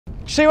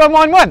See where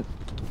mine went?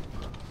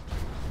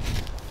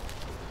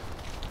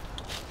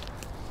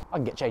 I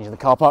can get changed in the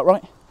car park,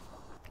 right?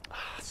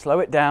 Slow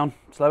it down,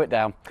 slow it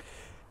down.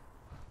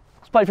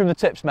 Let's play from the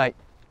tips, mate.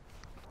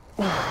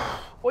 What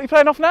are you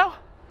playing off now?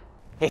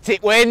 Hit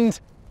it, wind.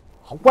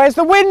 Oh, where's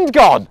the wind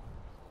gone?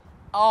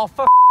 Oh,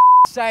 for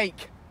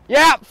sake.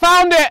 Yeah,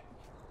 found it.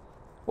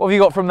 What have you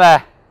got from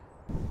there?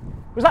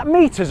 Was that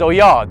meters or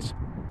yards?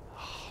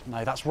 Oh,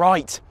 no, that's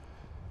right.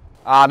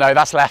 Ah, no,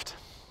 that's left.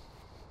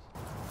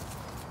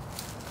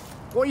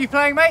 What are you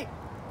playing, mate?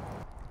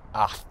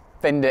 Ah,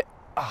 thinned it.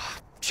 Ah,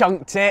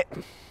 chunked it.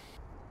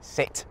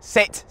 Sit,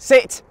 sit,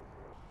 sit.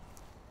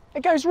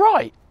 It goes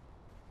right.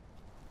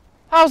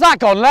 How's that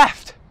gone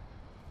left?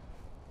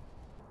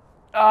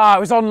 Ah, it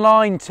was on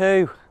line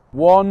too.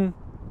 1,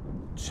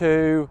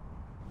 2,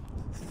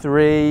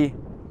 3,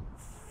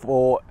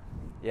 4.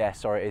 Yeah,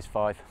 sorry, it is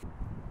 5.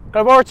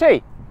 Can I borrow a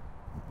tea?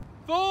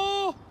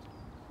 4.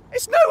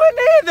 It's nowhere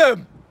near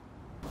them.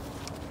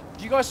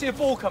 Do you guys see a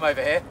ball come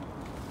over here?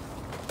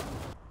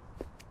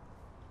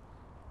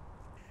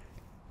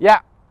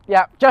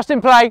 Yeah, just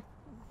in play.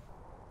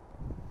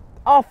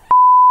 Oh,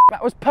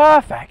 that was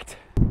perfect.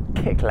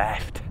 Kick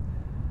left.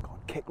 Go on,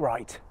 kick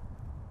right.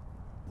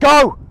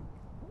 Go!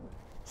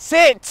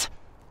 Sit!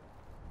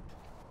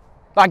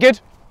 That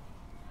good?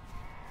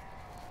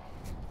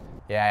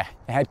 Yeah,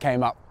 the head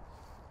came up.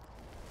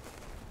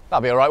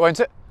 That'll be all right, won't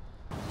it?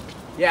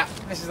 Yeah,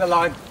 this is the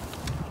line.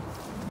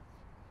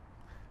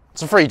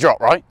 It's a free drop,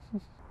 right?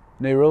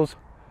 New rules.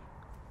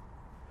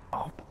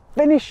 Oh,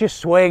 finish your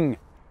swing.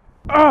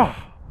 Oh.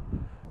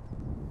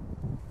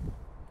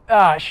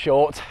 Ah, it's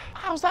short.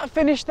 How's that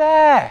finish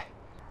there?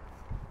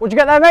 What'd you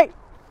get there, mate?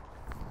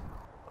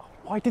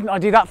 Why didn't I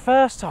do that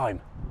first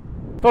time?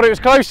 Thought it was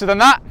closer than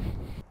that.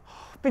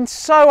 I've been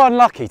so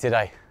unlucky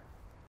today.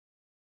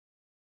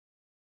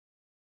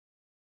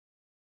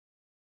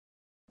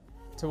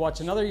 To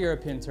watch another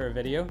European Tour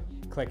video,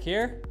 click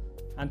here,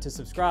 and to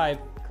subscribe,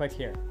 click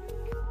here.